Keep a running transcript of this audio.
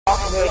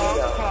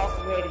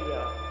Talk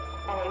Radio.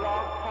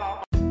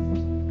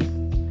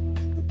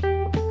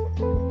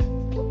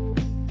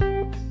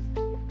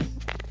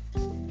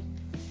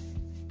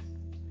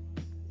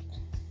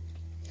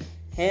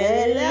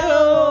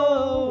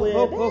 Hello.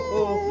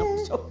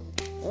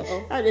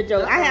 I just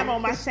joke. I have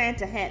on my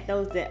Santa hat.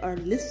 Those that are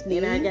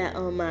listening, And I got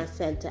on my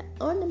Santa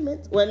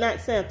ornaments. Well, not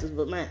Santa's,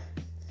 but my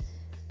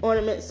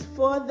ornaments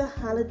for the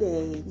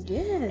holidays.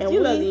 yes, And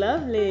you we- look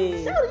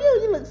lovely. So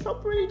you look so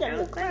pretty. You got Oh,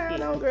 the thank crown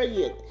you. on, girl.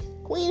 You're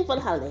queen for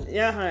the holidays.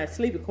 Yeah,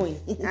 sleepy queen.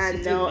 I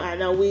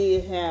know.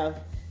 We have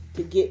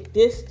to get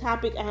this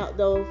topic out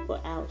though for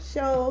our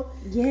show.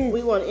 Yes.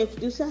 We want to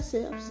introduce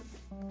ourselves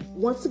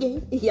once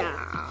again.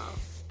 Yeah.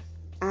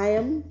 I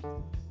am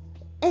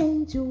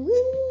Angel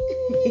Wing.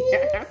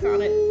 I saw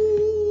that.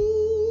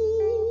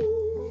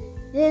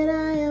 And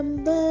I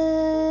am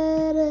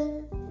butterfly.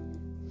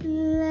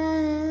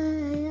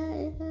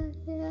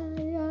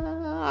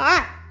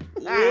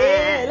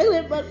 Yeah, look at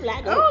that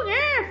butterfly. Go. Oh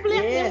yeah,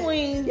 flip them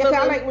wings. Yeah, 'cause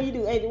I like when you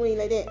do angel wing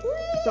like that.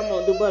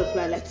 Someone do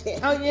butterfly like that.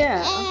 Oh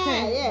yeah.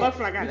 Okay. Yeah.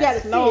 Butterfly got You that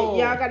gotta slow. see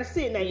it. Y'all gotta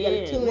see it now. You Yeah,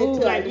 gotta tune move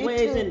into our like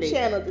waves in YouTube there.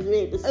 channel to be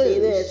able to see Oh,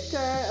 this.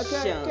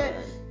 Okay. shucks.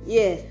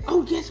 Yes.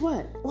 Oh, guess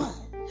what? What?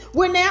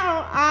 We're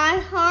now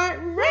on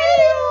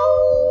iHeartRadio.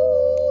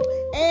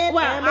 And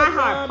Well, Amazon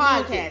iHeart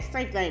Music. Podcast,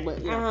 same thing, but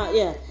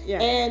yeah.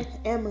 Yeah. And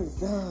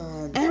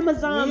Amazon.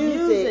 Amazon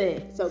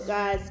Music. So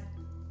guys,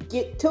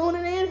 get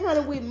tuning in,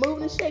 honey. We're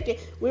moving and shaking.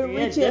 We're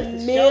Yeah, reaching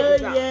just the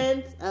show's out.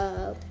 millions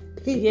of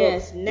people.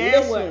 Yes, now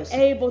listeners. we're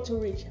able to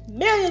reach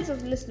millions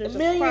of listeners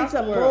millions across the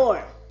of world.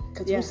 more.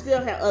 Because Yeah. we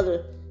still have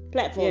other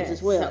platforms Yes,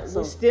 as well.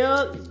 So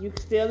you can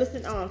still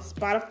listen on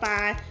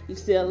Spotify. You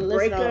can still listen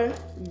Breaker.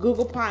 on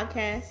Google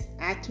Podcasts.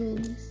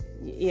 iTunes.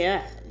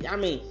 Yeah, I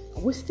mean,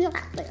 we're still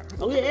out there.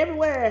 We're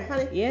everywhere,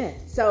 honey. Yeah.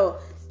 So,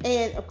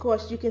 and of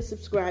course, you can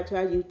subscribe to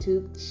our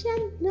YouTube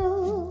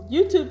channel.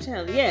 YouTube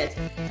channel, yes.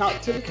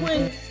 Talk to the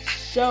Twins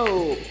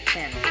Show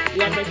channel. You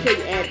gotta make sure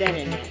you add that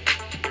in there.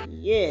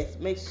 Yes,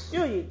 make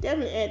sure you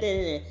definitely add that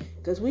in there.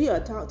 Because we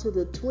are Talk to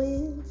the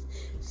Twins.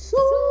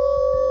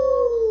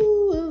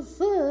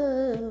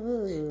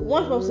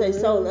 One folks say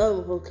soul, the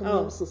other folks come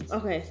on, sister.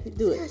 Okay,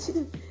 do Yeah, it. she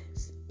do.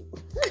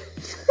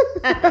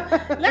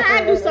 Let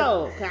I do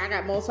soul, cause I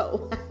got more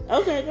soul.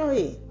 Okay, go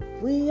ahead.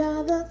 We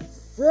are the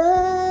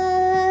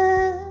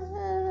soul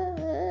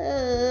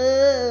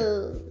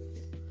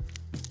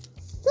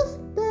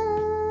sisters.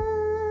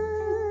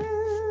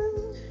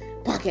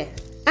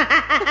 Podcast.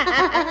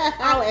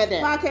 I'll add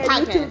that. Podcast,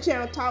 YouTube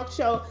channel, talk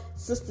show,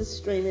 sisters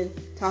streaming,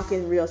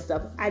 talking real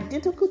stuff.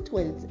 Identical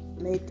twins,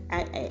 make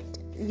I act.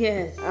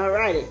 Yes.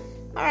 Alrighty.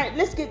 All right,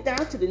 let's get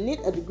down to the knit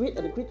of the grit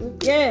of the grit.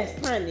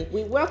 Yes. Honey,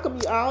 we welcome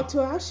you all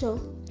to our show.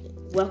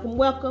 Welcome,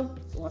 welcome.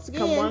 Once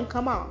again,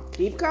 Come on.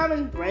 keep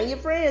coming. Bring your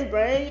friends,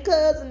 bring your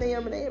cousin,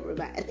 them, and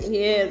everybody.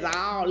 Yes,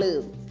 all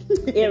of them.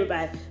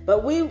 Everybody.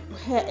 But we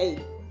had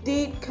a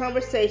deep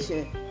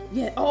conversation.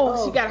 Yeah.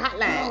 Oh, she got a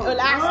hotline. Oh, Well,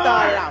 I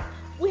started off.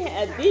 We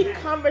had a deep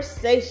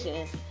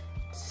conversation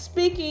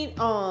speaking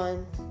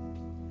on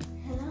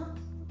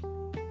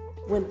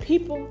when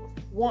people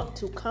want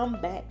to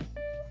come back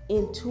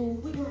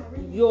into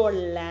your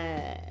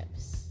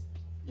lives.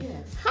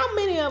 Yes. How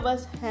many of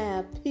us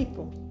have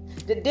people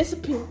that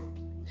disappear,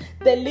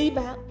 they leave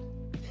out,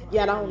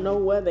 y'all don't know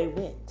where they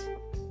went,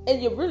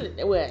 and you really,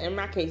 well, in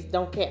my case,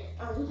 don't care,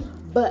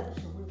 but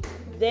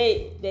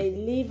they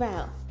leave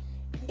out,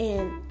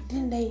 and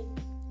then they,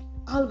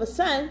 all of a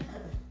sudden,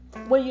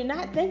 when you're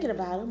not thinking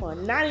about them or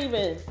not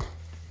even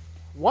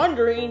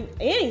wondering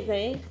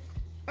anything,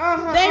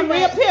 they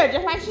reappear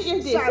just like she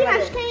just did. Sorry See how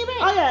about she that. came back?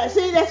 Oh yeah,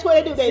 see that's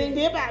what they do. They See?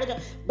 dip out,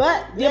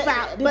 but Dip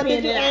out, But dip did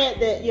in you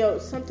and add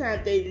that?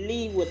 Sometimes they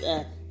leave with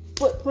a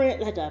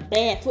footprint, like a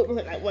bad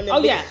footprint, like one of them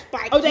Oh big yeah.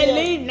 spikes. Oh, they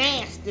leave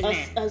nasty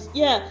now.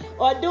 Yeah,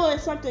 or doing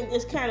something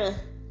that's kind of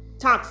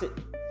Toxic.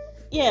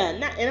 yeah.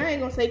 Not, and I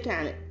ain't gonna say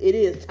kind of. It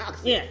is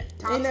toxic. Yeah, Ain't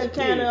toxic nothing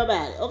kind period. of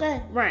about it.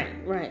 Okay.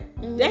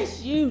 Right.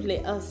 That's usually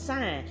a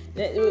sign.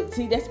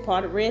 See, that's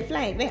part of red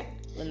flag there.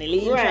 When they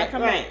leave and try to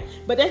come back.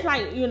 But that's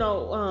like,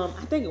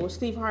 I think it was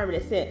Steve Harvey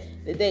that said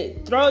that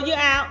they throw you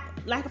out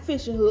like a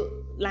fishing hook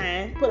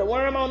line. Put a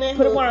worm on that.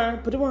 Put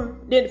hook. the worm.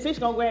 Then the fish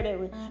gonna grab that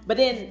worm. But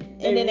then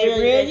they reel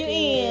you reel back you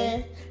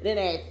in. in. Then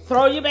they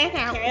throw you back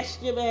out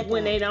Cast you back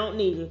when out. they don't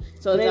need you.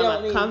 So They it's don't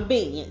about need you.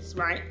 convenience,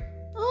 right?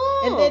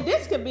 Oh. And then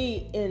this could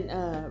be in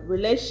a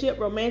relationship,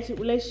 romantic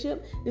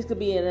relationship. This could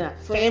be in a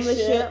family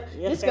ship.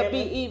 Your This could be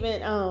family.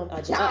 even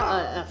A job.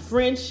 a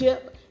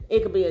friendship.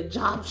 It could be a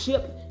job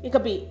ship. It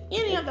could be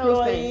any of those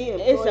Employee,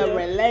 things. It's a employer.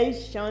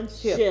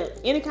 relationship. Ship.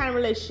 Any kind of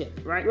relationship,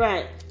 right?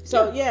 Right.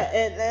 So yeah,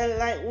 and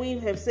like we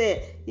have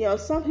said,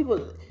 some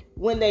people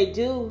when they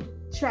do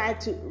try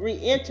to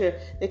re-enter,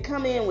 they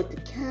come in with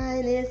the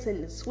kindness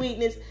and the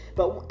sweetness.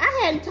 But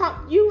I hadn't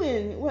talked to you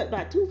in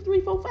about 2, 3,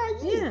 4,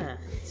 5 years. Yeah.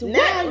 So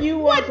Now you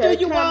want what to do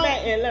you come want?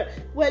 back and learn.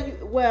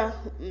 Well,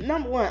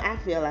 number one, I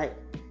feel like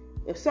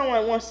if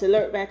someone wants to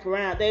lurk back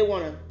around, they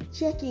want to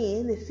check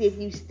in and see if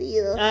you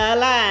still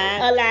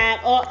Alive. alive,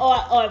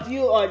 or if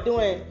you are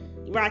doing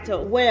Right.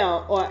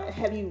 well, or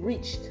have you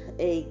reached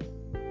a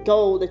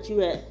goal that you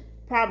had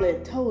probably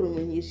told them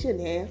when you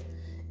shouldn't have.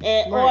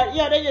 And, Right.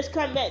 Or, they just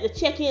come back to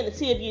check in to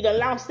see if you done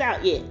lost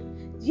out yet.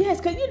 Yes,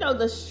 because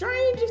the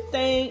strangest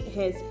thing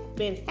has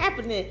been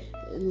happening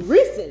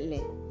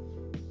recently.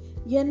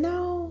 And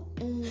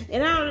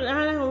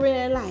I don't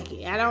really like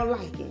it. I don't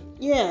like it.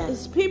 Yeah.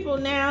 It's people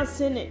now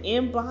sending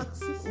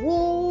inboxes.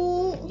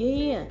 Woo.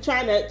 Yeah.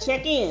 Trying to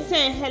check in.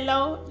 Saying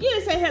hello. You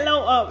didn't say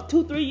hello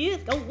 2-3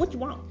 years ago. What you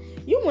want?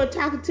 You weren't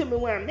talking to me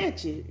when I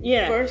met you.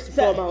 Yeah. First and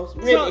foremost.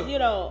 Really.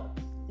 So,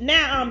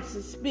 now I'm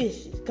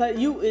suspicious because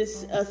you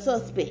is a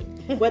suspect.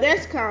 Well,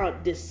 that's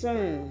called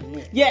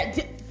discernment. Yeah,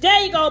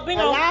 there you go.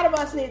 Bingo. A lot of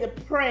us need to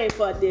pray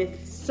for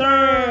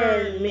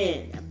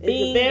discernment. It's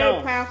a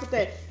very powerful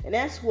thing. And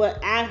that's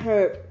what I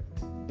heard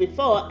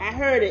before. I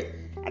heard it,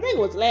 I think it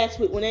was last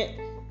week when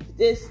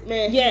this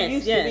man he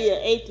used to be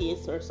an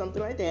atheist or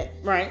something like that.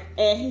 Right.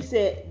 And he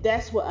said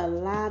that's what a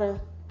lot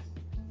of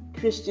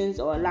Christians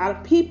or a lot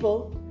of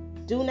people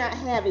do not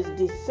have is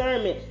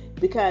discernment,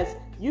 because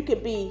you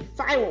could be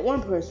fighting with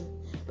one person,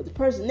 but the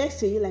person next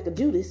to you, like a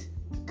Judas,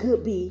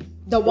 could be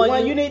the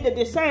one you need to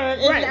discern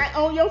is not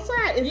on your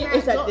side.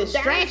 It's a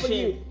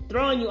distraction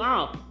throwing you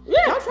off.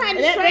 Yeah. Don't try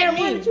to distract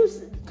me.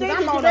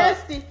 Because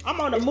I'm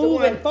on the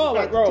moving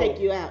forward road. Take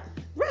you out.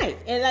 Right.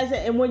 And like I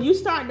said, and when you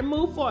start to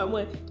move forward,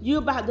 when you're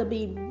about to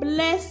be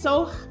blessed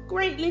so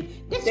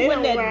greatly, that's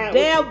when that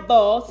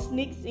devil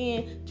sneaks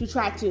in to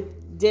try to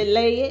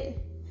delay it,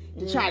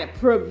 to try to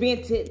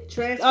prevent it,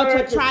 transfer or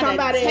to try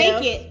somebody to take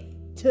else.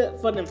 it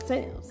for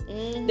themselves.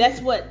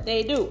 That's what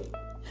they do.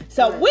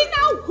 So we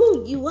know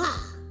who you are.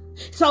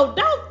 So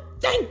don't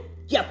think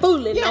you're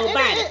fooling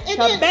nobody.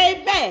 Cause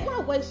baby, why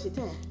waste your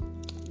time?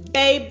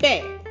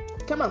 Baby,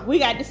 come on, we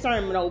got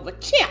discernment over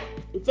chill.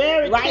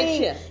 Very right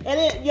keen. here. And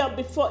then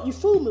before you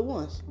fooled me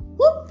once,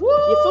 whoop,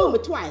 you fooled me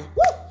twice,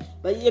 whoop.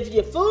 But if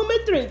you fool me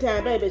 3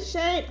 times, baby,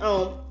 shame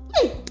on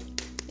me.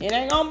 It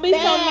ain't gonna be so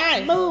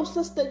nice. Move,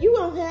 sister. You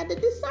don't have the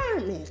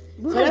discernment.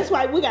 Right. So that's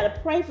why we gotta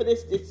pray for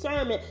this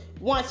discernment.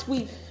 Once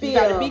we feel, you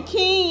gotta be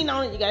keen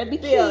on it. You gotta be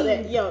feel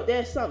keen. that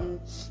there's something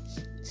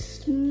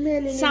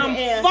smelling some in the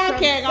air,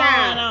 funky going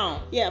on.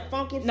 Yeah,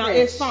 funky. No, fresh.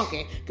 it's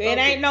funky. It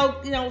ain't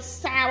no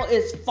sour.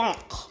 It's funk.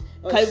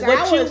 Cause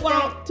what you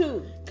want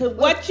too. Cause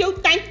what you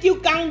think you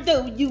gonna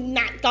do, you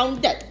not gonna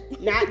do.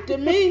 Not to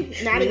me.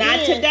 Not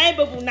today,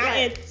 but not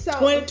right. in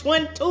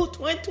 2022,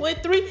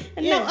 2023,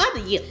 and no other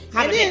year.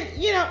 And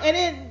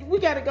then we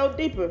gotta go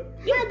deeper.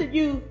 How do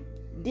you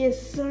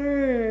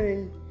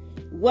discern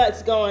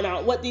what's going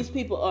on? What these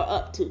people are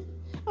up to?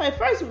 All right,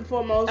 first and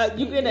foremost,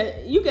 you get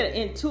an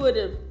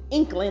intuitive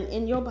inkling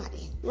in your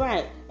body,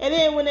 right? And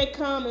then when they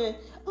come and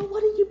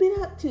what have you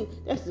been up to?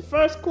 That's the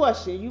first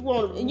question you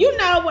want. You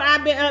know what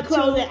I've been up to.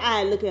 Close that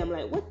eye, look at him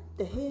like, what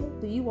the hell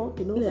do you want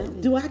to know about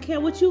me? Do I care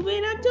what you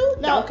been up to?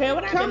 No, don't care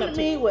what I've been up to. Come to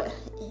me with,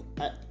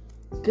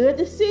 good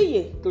to see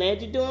you.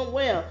 Glad you're doing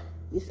well.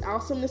 It's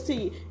awesome to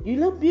see you. You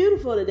look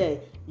beautiful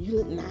today. You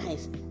look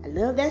nice. I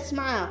love that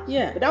smile.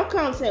 Yeah. But don't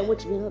come saying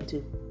what you been up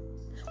to.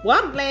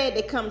 Well, I'm glad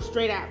they come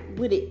straight out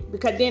with it,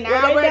 because then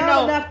I already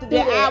know that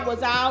I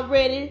was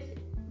already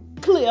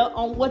clear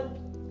on what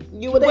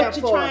you're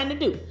trying to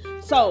do.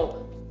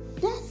 So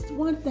that's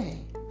one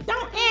thing.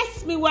 Don't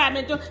ask me what I've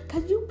been doing,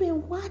 because you've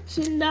been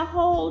watching the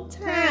whole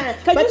time.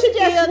 But you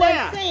just weren't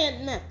weren't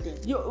saying nothing.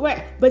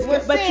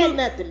 But saying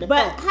nothing before.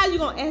 But how you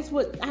gonna ask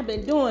what I've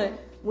been doing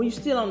when you're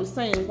still on the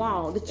same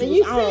wall that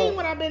you seen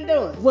what I've been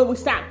doing when we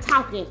stopped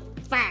talking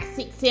 5,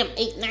 6, 7,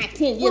 8, 9,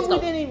 10 years ago?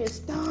 We didn't even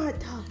start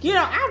talking.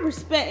 I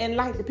respect and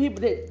like the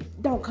people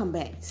that don't come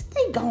back.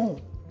 Stay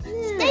gone.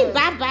 Yeah. Stay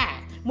bye-bye.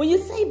 When you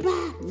say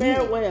bye,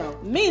 farewell.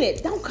 Mean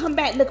it. Don't come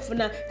back looking for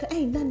nothing. Cause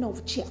ain't nothing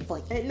over chair for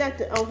you. Ain't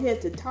nothing on here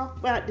to talk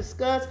about,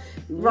 discuss,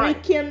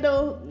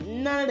 rekindle,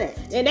 none of that.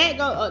 And that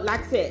go,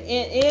 like I said,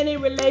 in any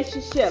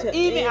relationship,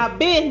 even a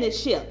business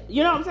ship.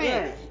 You know what I'm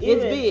saying? Right.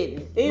 It's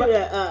business. Even,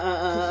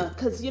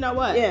 Cause you know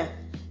what? Yeah.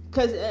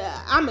 Cause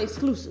I'm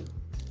exclusive.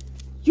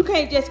 You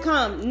can't just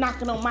come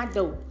knocking on my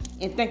door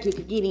and think you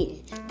could get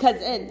in. Cause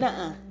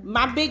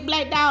my big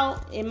black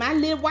dog and my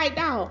little white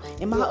dog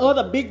and my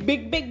other big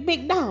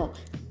dog,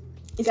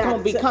 it's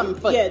gonna be coming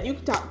for you. Yeah, you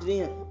can talk to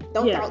them.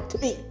 Don't talk to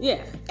me.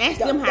 Yeah, ask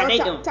them how they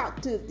doing. Talk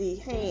to the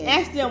hands.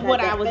 Ask them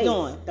what I was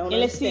doing, and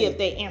let's see if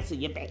they answer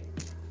you back.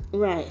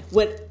 Right.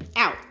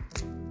 Without,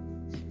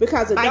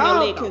 because a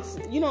dog can,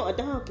 a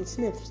dog can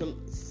sniff some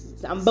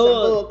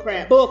bull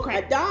crap.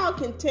 A dog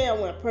can tell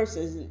when a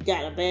person's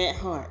got a bad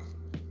heart.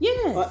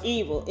 Yes. Or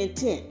evil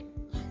intent.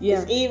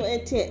 Yeah. It's evil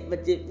intent,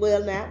 but it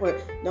will not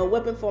work. No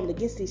weapon formed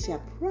against thee shall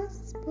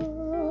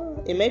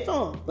prosper. It may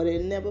form, but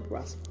it'll never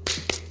prosper.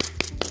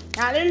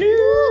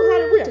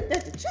 Hallelujah. We took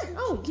that to church.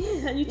 Oh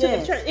yeah, you took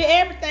it to church.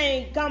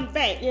 Everything comes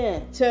back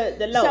to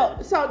the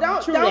Lord. So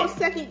don't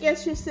second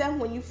guess yourself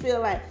when you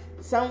feel like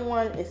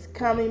someone is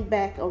coming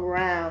back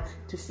around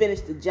to finish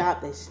the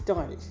job they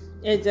started.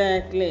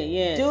 Exactly,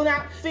 yes. Do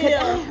not feel.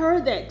 I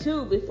heard that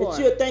too before.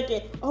 That you're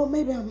thinking,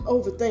 maybe I'm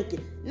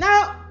overthinking.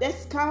 No,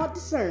 that's called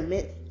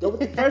discernment. Go with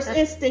the first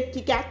instinct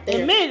you got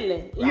there.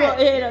 Immediately.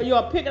 Right.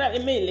 You'll pick it up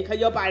immediately because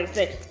your body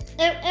say,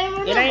 And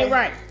remember, it ain't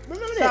right.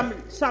 Remember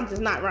that. Something's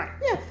not right.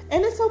 Yeah,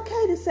 and it's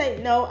okay to say,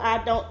 no,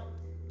 I don't.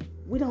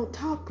 We don't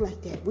talk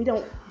like that. We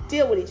don't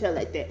deal with each other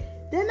like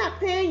that. They're not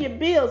paying your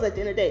bills at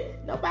the end of the day.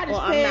 Nobody's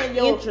paying I'm not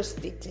your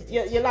interested.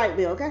 your light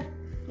bill, okay?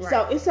 Right.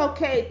 So it's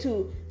okay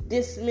to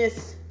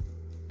dismiss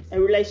a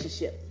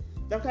relationship,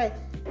 okay?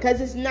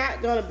 Because it's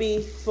not going to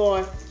be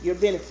for your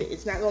benefit.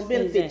 It's not going to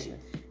benefit you.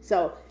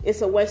 So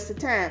it's a waste of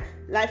time.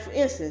 Like, for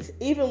instance,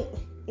 even,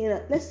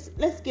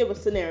 let's give a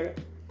scenario.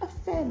 A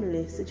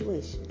family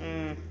situation.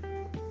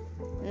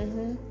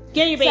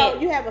 Get in your bed. So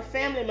you have a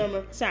family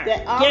member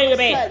that all of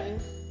a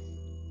sudden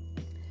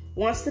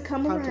wants to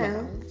come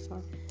around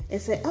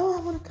and say, "Oh,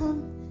 I want to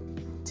come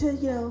to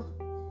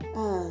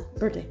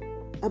birthday,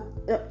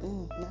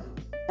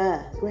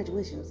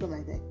 graduation or something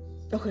like that."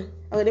 Okay.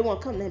 Oh, they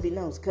want to come there and be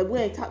nosy because we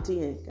ain't talked to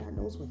you in God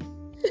knows when.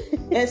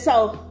 And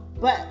so,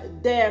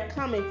 but they're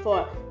coming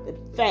for the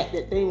fact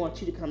that they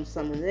want you to come to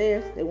something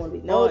theirs. They want to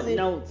be nosy,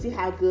 see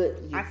how good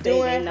you're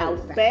doing, how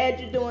bad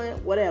you're doing,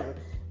 whatever.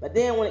 But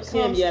then when it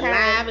comes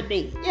time,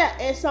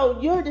 and so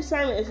your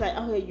discernment is like,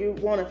 okay, you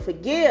want to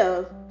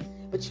forgive,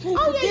 but you can't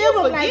forgive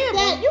them like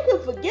that. You can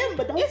forgive them,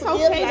 but don't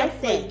forgive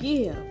like that.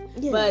 Forgive,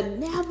 but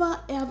never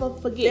ever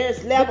forget.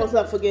 There's levels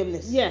of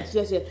forgiveness. Yes.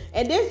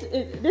 And this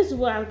is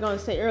what I was going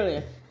to say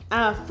earlier.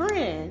 Our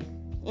friend,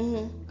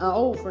 an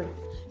old friend,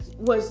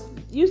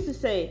 used to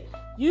say,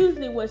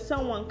 usually when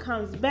someone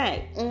comes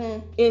back,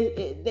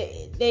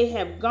 they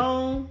have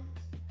gone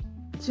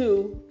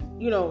to,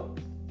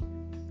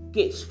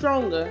 get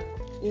stronger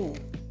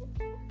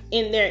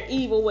in their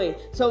evil way.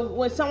 So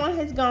when someone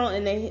has gone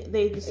and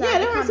they decide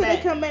to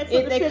come back,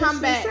 if they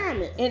come back,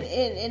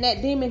 and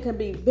that demon can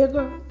be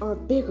bigger or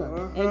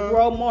bigger and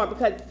grow more,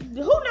 because who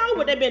knows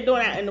what they've been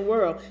doing out in the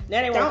world.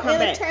 Now they want to come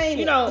back.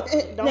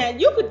 Now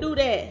you could do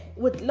that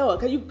with the Lord,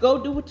 because you go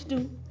do what you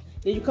do,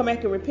 then you come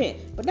back and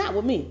repent. But not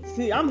with me.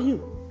 See, I'm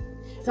human.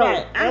 So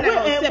I'm not going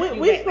to accept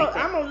you back.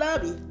 I'm going to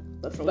love you.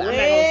 But I'm not going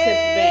to accept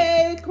you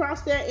back.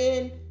 Across there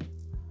in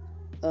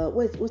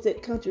what's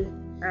that country?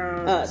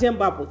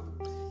 Zimbabwe.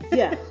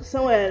 Yeah,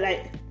 somewhere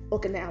like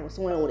Okinawa,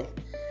 somewhere over there.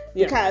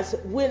 Because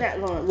we're not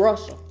going to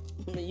Russia.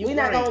 We're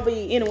not going to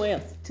be anywhere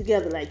else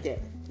together like that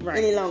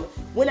any longer.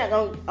 We're not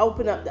going to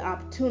open up the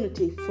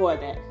opportunity for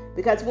that,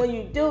 because when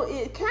you do,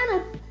 it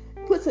kind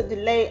of puts a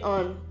delay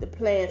on the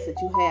plans that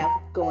you have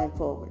going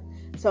forward.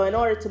 So in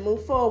order to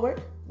move forward,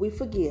 we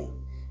forgive,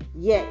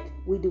 yet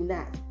we do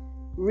not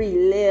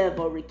relive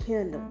or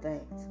rekindle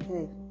things.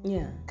 Okay.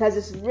 Yeah. Because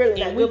it's really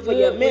not good for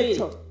your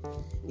mental.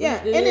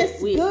 Yeah, and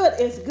it's good.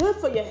 It's good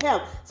for your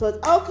health. So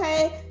it's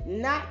okay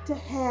not to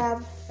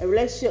have a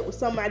relationship with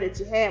somebody that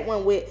you had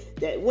one with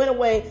that went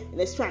away and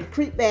that's trying to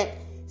creep back.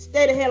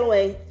 Stay the hell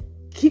away.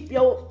 Keep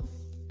your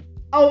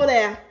over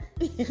there.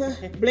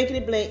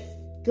 Blinkety blink.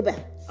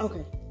 Goodbye.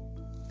 Okay.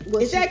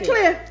 Is that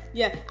clear?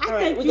 Yeah. I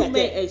think you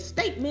made a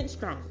statement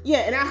strong. Yeah,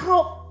 and I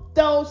hope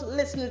those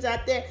listeners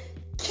out there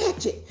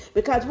catch it,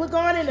 because we're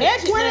going into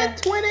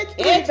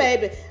 2023,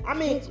 baby. I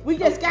mean, we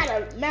just got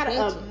a matter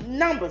of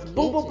numbers.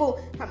 Boom, boom, boom.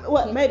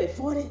 What? Maybe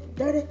 40,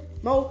 30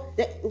 more.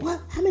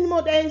 What? How many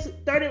more days?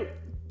 30.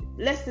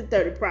 Less than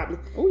 30, probably.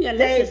 Oh yeah,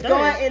 days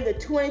going into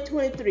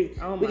 2023.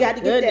 We got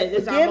to get that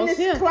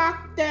forgiveness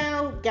clock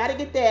down. Got to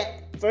get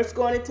that. First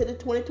going into the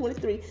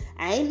 2023.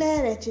 I ain't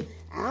mad at you.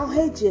 I don't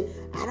hate you.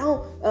 I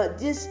don't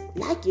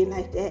dislike you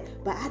like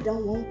that, but I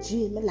don't want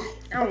you in my life.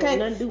 Okay?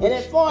 And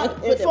then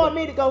for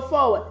me to go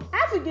forward,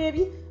 I forgive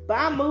you, but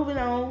I'm moving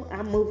on.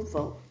 I'm moving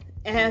forward.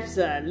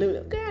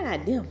 Absolutely. Girl, I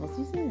got dimples.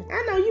 You see?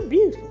 I know you're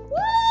beautiful.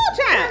 Woo,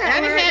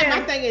 child.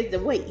 My thing is the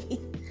weight.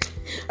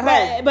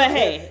 But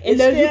hey,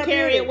 unless you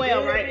carry it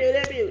well, right?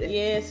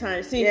 Yes,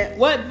 honey. See,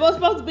 what's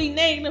supposed to be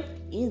negative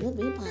ends up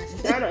being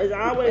positive. I know, it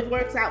always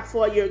works out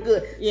for your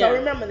good. Yeah. So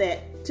remember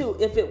that too.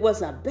 If it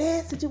was a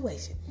bad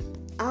situation,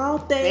 all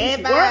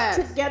things work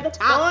together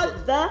for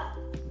the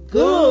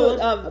good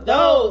of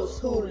those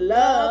who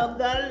love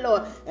the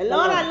Lord. And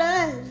Lord, I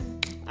love you.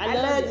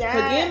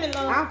 Forgive me, Lord.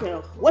 I don't care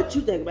what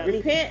you think about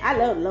me. I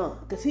love the Lord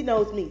because He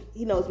knows me.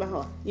 He knows my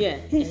heart. Yeah,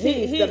 He's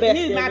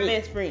my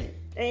best friend.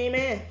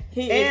 Amen.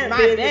 He is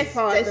my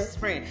best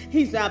friend.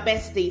 He's our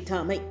bestie,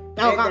 Tommy.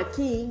 And the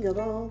King of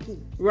all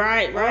kings.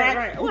 Right.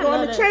 We're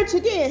going to church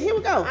again. Here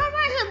we go. All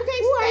right, we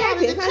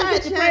can't stay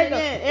at the church.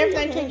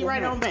 Everything take you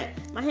right on back.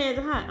 My hands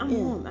are hot. I'm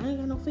warm. I ain't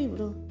got no fever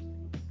though.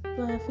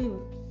 Do I have fever?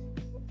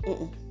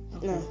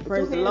 No.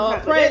 Praise the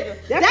Lord. Praise.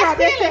 That's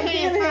healing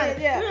hands,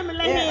 honey. Yeah. Remember,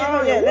 lay hands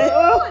on you.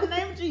 In the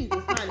name of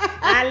Jesus, honey.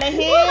 I lay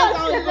hands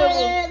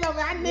on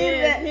you. I need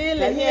that.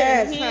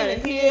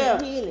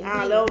 Healing.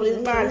 All over his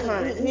body,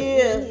 honey.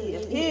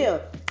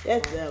 Heal.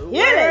 That's the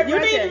word. You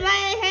need to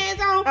lay hands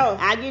on.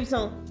 I'll give you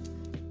some.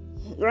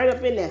 Right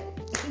up in there.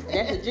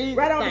 That's a Jesus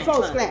right on the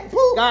folks clap.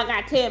 God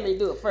got to tell me to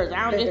do it first.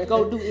 I don't just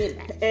go do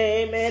anything.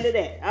 Amen to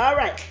that. All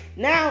right.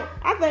 Now,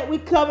 I think we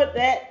covered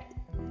that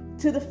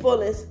to the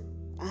fullest.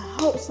 I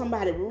hope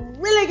somebody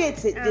really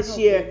gets it this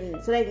year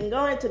so they can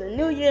go into the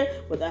new year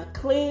with a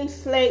clean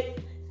slate,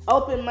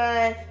 open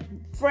mind,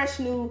 fresh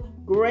new,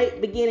 great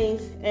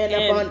beginnings, and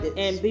abundance.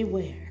 And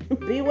beware.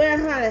 Beware,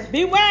 honey.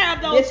 Beware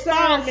of those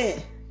false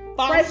Pray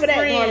for that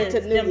going friends,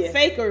 into New them Year.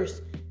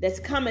 fakers that's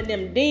coming,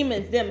 them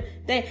demons, and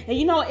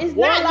you know, it's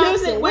Warlocks not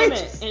usually and women.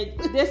 witches. And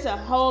this a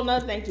whole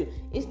nother thing too.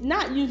 It's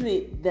not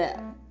usually the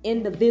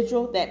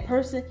individual, that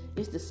person,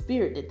 it's the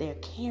spirit that they're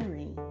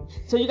carrying.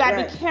 So you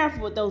gotta be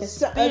careful with those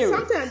spirits.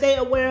 Sometimes they're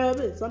aware of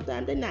it,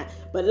 sometimes they're not.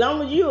 But as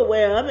long as you're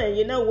aware of it and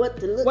you know what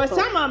to look for. Well,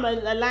 some of them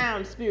are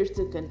allowing spirits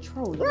to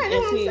control them. Right,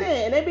 that's what I'm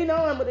saying. And they be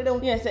knowing what they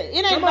don't. Yeah, say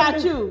it ain't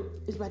about you.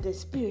 It's about that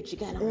spirit you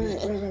got on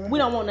you. We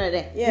don't want none of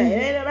that. Yeah,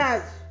 it ain't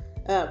about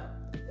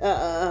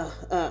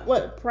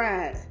what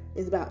pride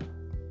is about.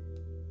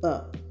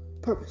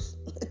 Purpose.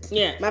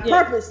 Yeah, my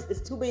purpose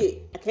is too big.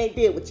 I can't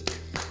deal with you.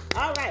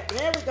 All right,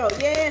 there we go.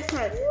 Yes,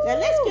 honey. Now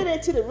let's get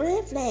into the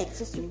red flag,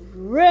 sister.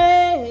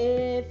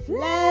 Red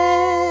flag.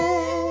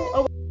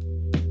 Oh.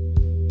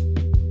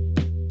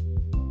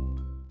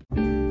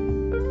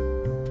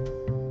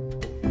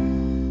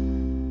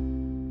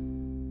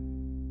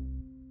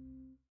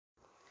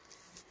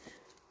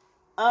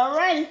 All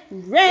right,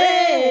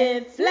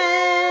 Red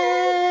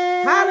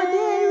flag.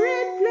 holiday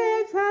red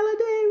flags,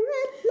 holiday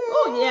red flags.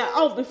 Oh yeah.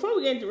 Oh, before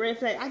we get into red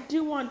flag, I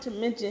do want to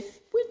mention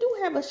we do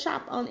have a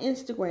shop on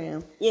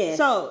Instagram. Yes.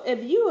 So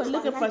if you are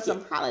looking for like some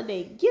it.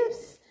 holiday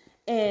gifts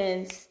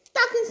and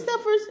stocking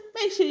stuffers,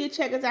 make sure you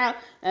check us out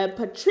at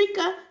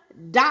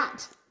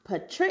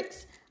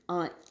Patrica.Patrix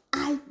on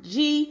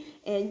IG,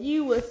 and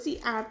you will see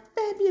our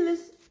fabulous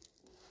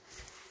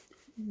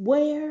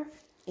wear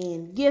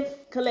and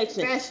gift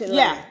collection. Fashion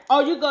yeah. line.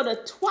 Or you go to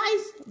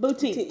Twice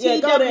Boutique. Yeah,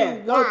 go there.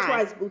 Go TWY.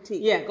 Twice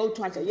Boutique. Yeah, go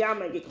Twice. So y'all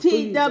might get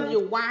confused.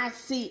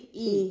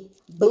 TWYCE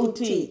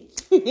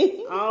Boutique.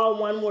 Boutique. All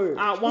one word.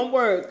 One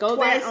word. Go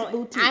Twice there on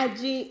Boutique.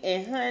 IG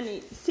and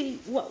honey, see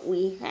what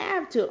we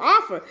have to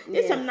offer.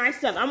 It's some nice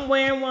stuff. I'm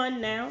wearing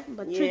one now,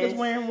 but Trigger's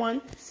wearing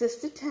one.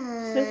 Sister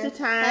time. Sister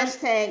time.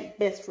 Hashtag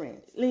best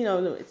friends. You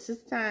know, it's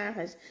sister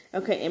time.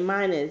 Okay, and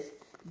mine is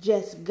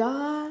just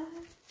God.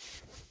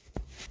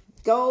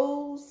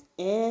 Goals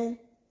and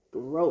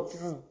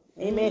growth.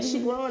 Amen. She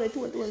growing in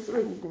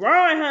 2023.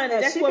 Growing, honey.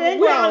 That's she what been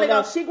we growing. only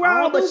Though. go. She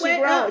growing, but she way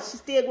growing. up. She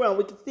still growing.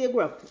 We can still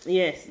grow.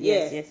 Yes.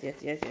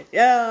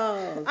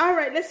 All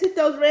right, let's hit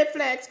those red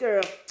flags,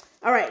 girl.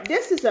 All right,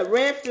 this is a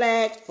red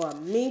flag for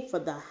me for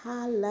the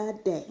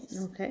holidays.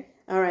 Okay.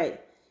 All right,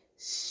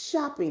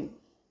 shopping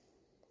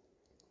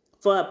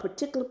for a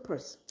particular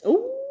person.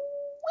 Ooh,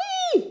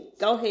 wee.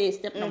 Go ahead,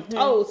 step on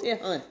toes here,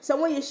 honey. So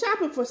when you're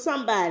shopping for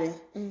somebody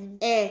and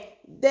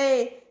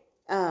they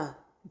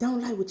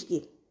don't like what you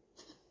give,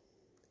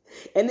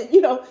 and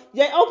you know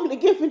they open the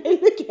gift and they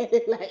look at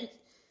it like,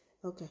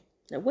 okay,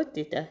 Now, what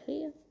did the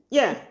hell?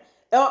 yeah,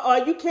 or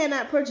you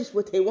cannot purchase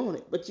what they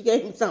wanted, but you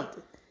gave them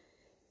something.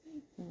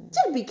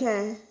 Just be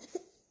kind.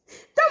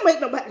 Don't make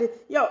nobody.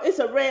 Yo, it's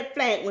a red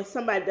flag when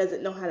somebody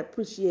doesn't know how to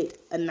appreciate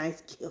a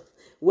nice gift,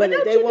 whether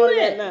Why don't they you want do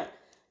it that? or not.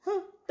 Huh?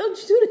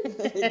 Don't you do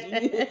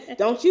that?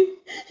 Don't you?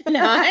 No,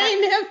 I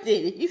ain't never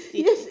did it. You did.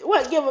 Yes,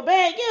 what? Give a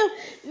bad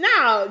gift?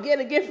 No, get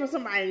a gift from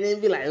somebody and then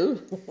be like, ooh.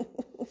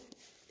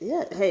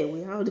 Yeah. Hey,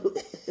 we all do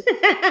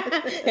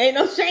it. Ain't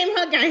no shame in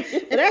her game.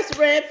 That's a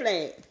red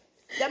flag.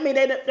 That means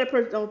that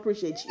person don't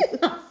appreciate you.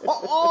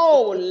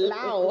 Oh,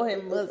 Lord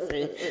have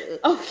mercy.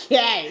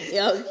 Okay.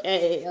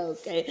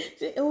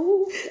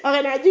 Ooh.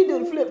 Okay, now you do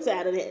the flip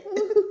side of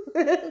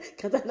that.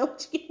 Because I know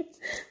what you get.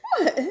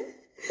 What? Go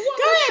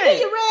ahead,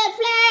 do your red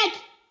flag.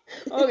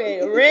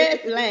 Okay, red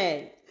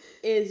flag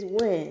is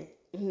when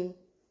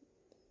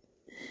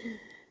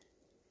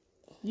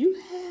you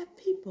have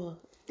people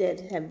that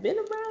have been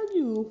around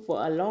you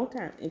for a long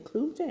time,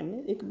 including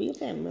family. It could be a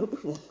family member.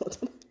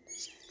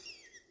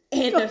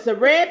 And it's a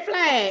red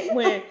flag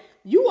when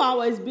you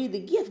always be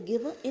the gift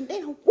giver and they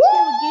don't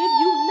ever give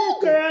you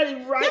nothing. Girl, you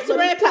right. That's a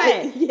red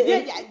flag.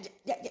 Yeah.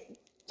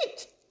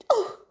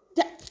 Oh,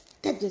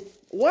 that just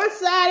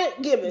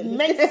One-sided giving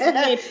makes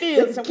me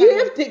feel the some kind of-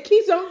 gift that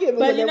keeps on giving.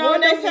 But and you the know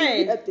what one they don't give say?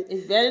 you nothing.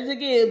 It's better to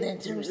give than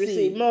to Receive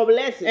receive. more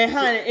blessed. And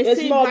honey, it it's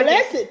seems more like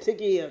blessed to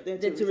give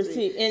than to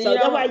receive. And so you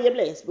know that's why what? you're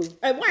blessed, boo.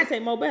 Why I say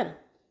more better?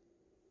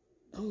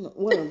 I don't know.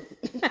 One of them.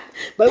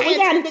 But we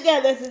got it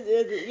together.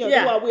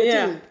 That's why we're a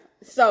team.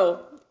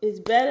 So it's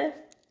better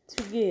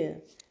to give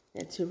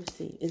than to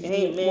receive. It's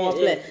Amen. more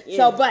blessed. Yeah.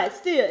 So, but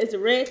still, it's a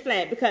red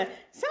flag because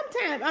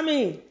sometimes, I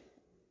mean,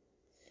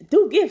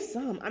 do give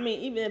some. I mean,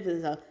 even if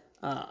it's a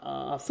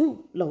fruit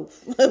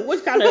loaf.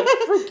 Which kind of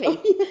fruit cake?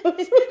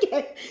 Fruit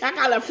cake. I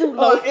call it a fruit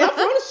Oh, loaf. F on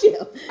the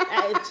shelf.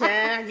 Hey,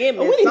 child, give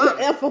me We need some.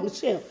 an F on the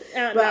shelf.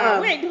 No,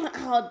 we ain't doing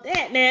all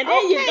that. Now, there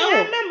Okay, you go. I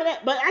remember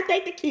that, but I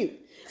think they're cute.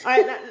 All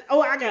right,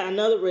 I got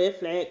another red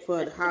flag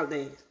for the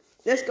holidays.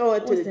 Let's go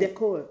into What's the that?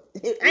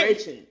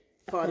 decoration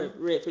part of the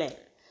red flag.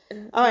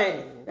 All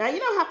right, now you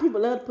know how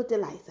people love to put their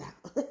lights out.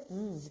 All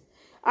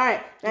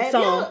right,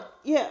 now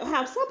if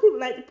how some people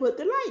like to put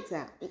their lights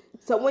out.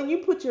 So when you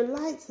put your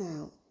lights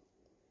out,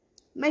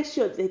 make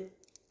sure they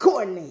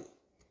coordinate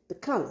the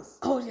colors.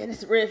 Oh, yeah,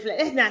 that's a red flag.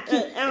 That's not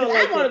cute. I don't 'Cause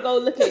like I want to that. go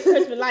look at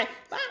Christmas lights,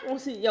 but I want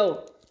to see,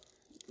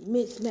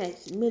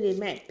 mismatch, mini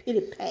mac,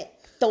 pitty pat.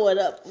 Throw it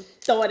up,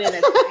 throw it in a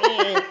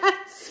pan,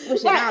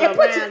 squish it all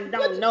around.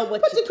 Don't know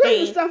what put you're your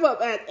paying. stuff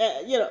up at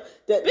the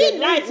Be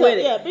nice with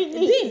it. Yeah, be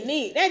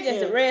neat. That's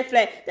just a red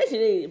flag. That should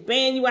need to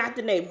ban you out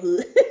the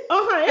neighborhood.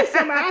 There's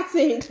somebody I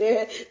seen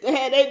there. They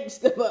had their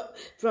stuff up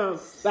from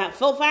about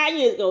 4-5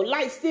 years ago.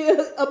 Lights still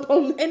up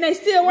on, and they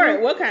still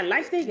work. What kind of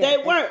lights they got? They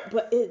work,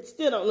 but it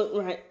still don't look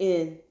right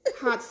in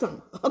hot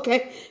summer.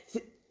 Okay,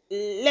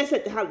 let's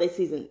let the holiday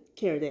season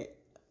carry that.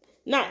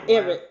 Not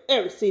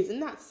every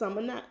season, not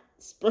summer, not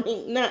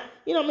spring, not,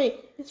 you know what I mean?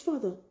 It's for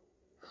the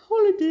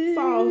holiday,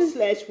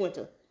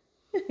 fall/winter.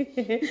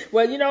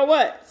 Well, you know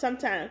what?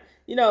 Sometimes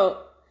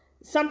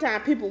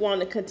people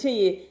want to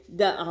continue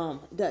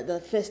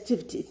the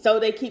festivities, so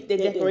they keep their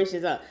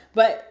decorations up.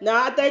 But no,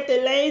 I think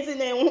they're lazy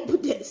and they won't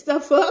put that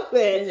stuff up.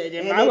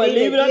 They might well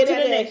leave it up to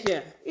the next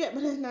year. Yeah,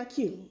 but that's not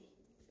cute.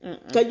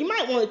 Because you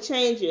might want to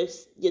change your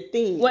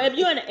theme. Well, if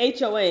you're in the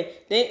HOA,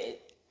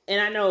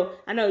 and I know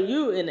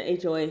you in the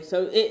HOA,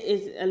 so it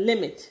is a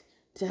limit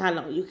to how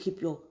long you keep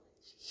your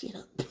shit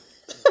up.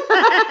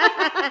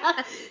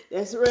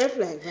 That's a red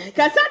flag, right?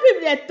 Because some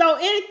people that throw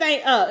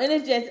anything up and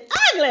it's just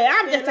ugly.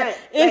 I'm just saying,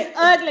 it's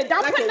ugly.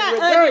 Don't put that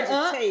ugly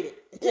up.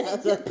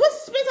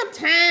 Spend some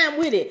time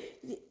with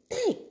it.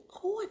 Dang,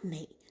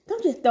 coordinate.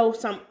 Don't just throw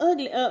something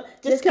ugly up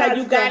just because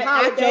you got it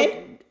out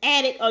your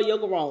attic or your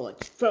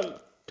garage from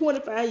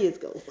 25 years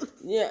ago.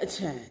 Yeah,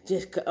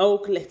 just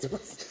old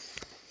collectibles.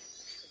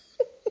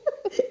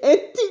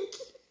 Antique.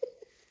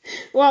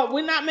 Well,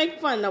 we're not making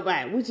fun of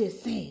nobody. We're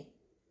just saying.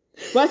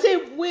 But see,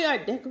 we are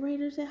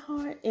decorators at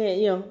heart,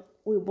 and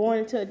we were born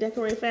into a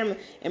decorating family,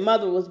 and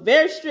mother was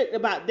very strict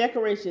about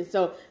decoration.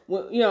 So,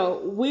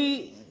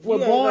 we were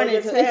born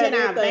into it's in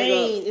our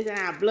veins, it's in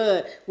our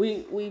blood.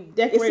 We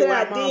decorate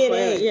our mom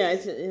forever. Yeah,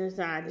 it's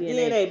our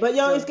DNA. But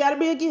it's got to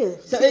be a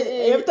gift. So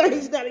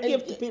everything's not a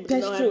gift to people.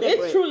 That's true.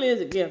 It truly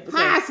is a gift.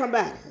 Hire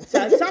somebody.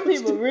 So some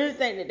people really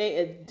think that they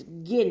are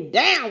getting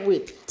down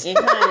with it, and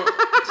honey,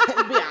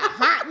 it'll be a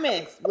hot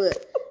mess.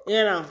 But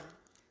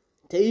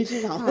to each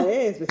his own.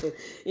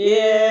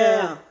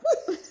 Yeah.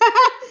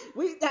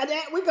 We got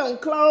that. We're going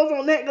to close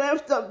on that.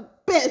 That's the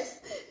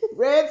best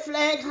red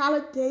flag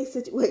holiday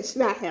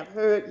situation I have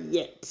heard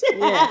yet.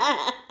 Yeah.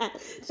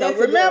 So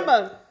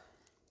remember,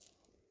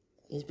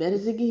 it's better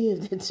to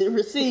give than to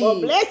receive. More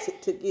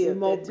blessed to give.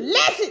 More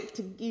blessed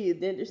to give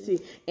than to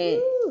receive.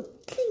 And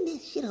clean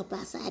that shit up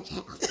outside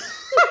your house.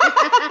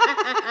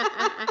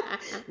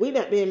 We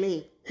not being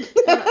mean.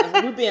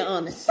 We're being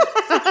honest.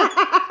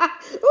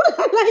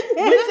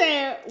 We're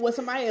saying what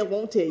somebody else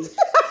won't tell you.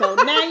 So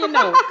now you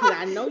know, because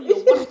I know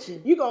you're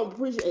watching. You're going to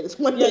appreciate this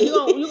one day.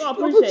 Yeah, you're going to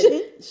appreciate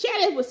it.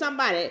 Share it with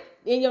somebody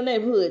in your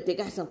neighborhood that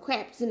got some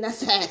crap sitting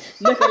outside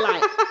looking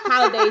like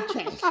holiday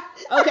trash.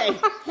 Okay,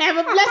 have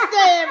a blessed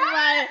day,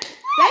 everybody.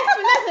 Thanks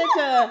for listening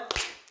to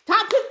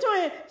Top 10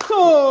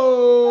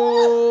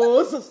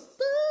 Tours.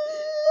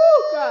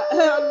 Oh, God.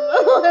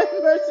 Lord have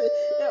mercy.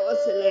 That was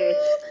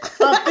hilarious.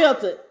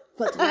 Unfiltered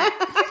for tonight.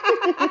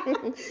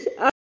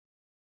 I'm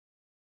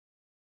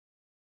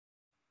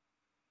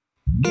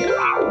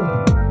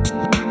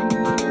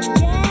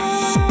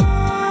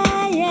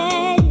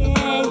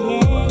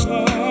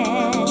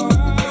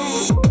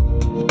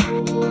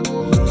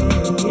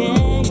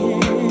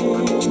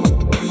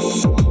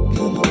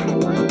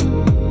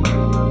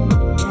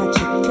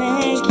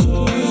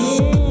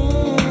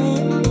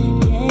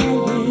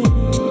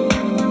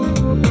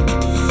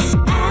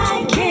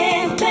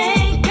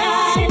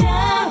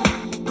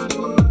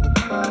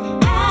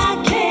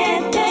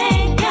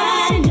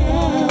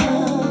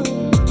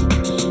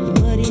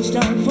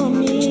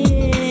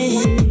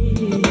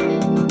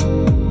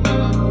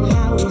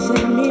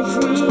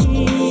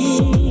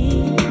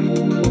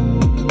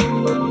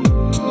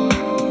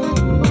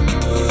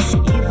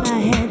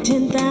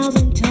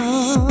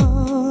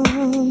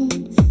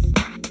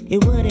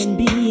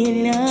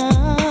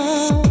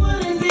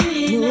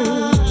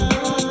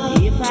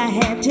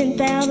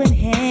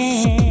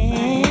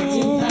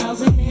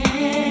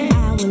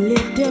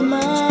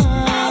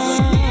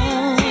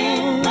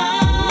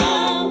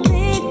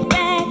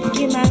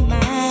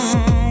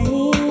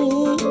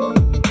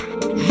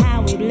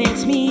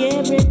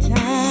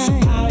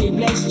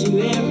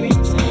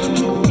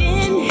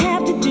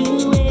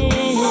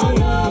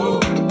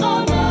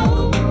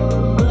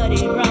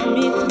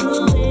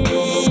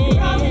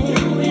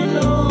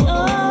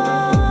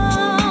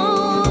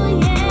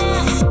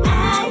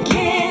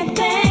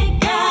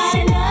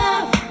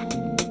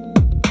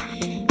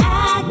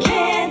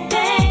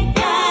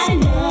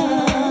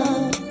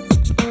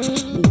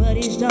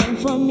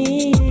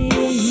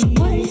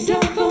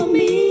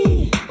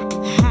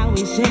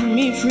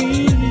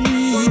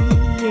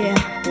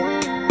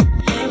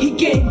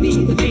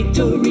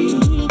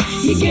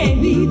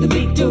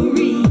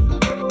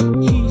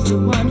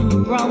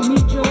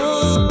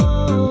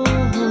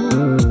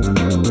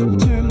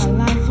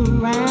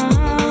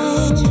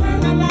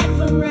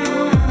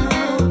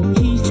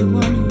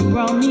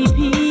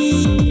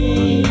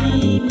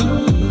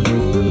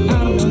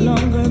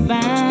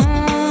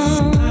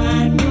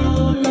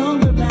no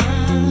longer bound.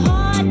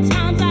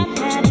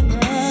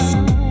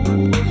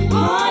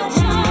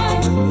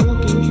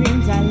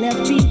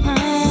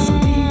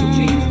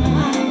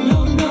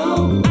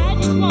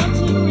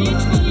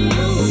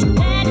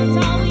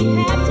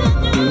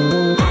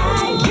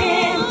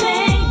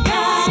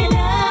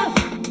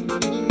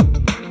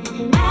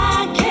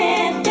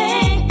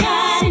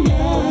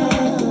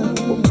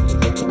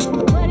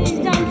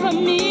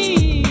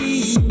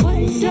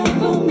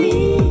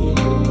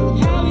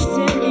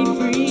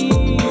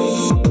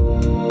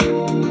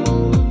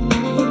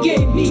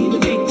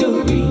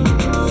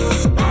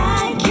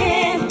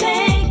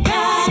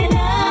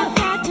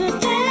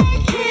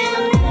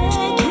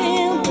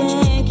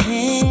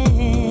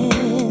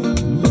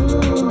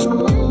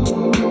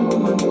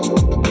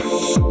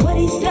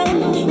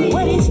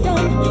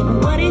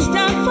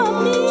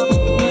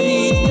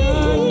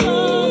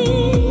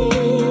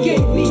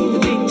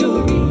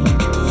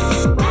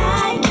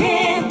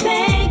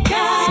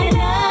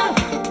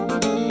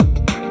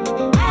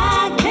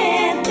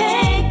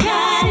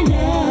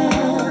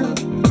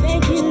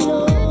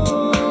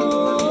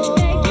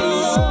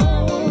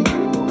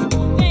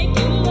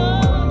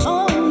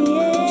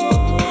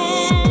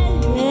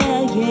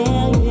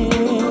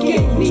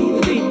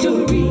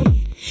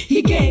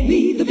 You can't be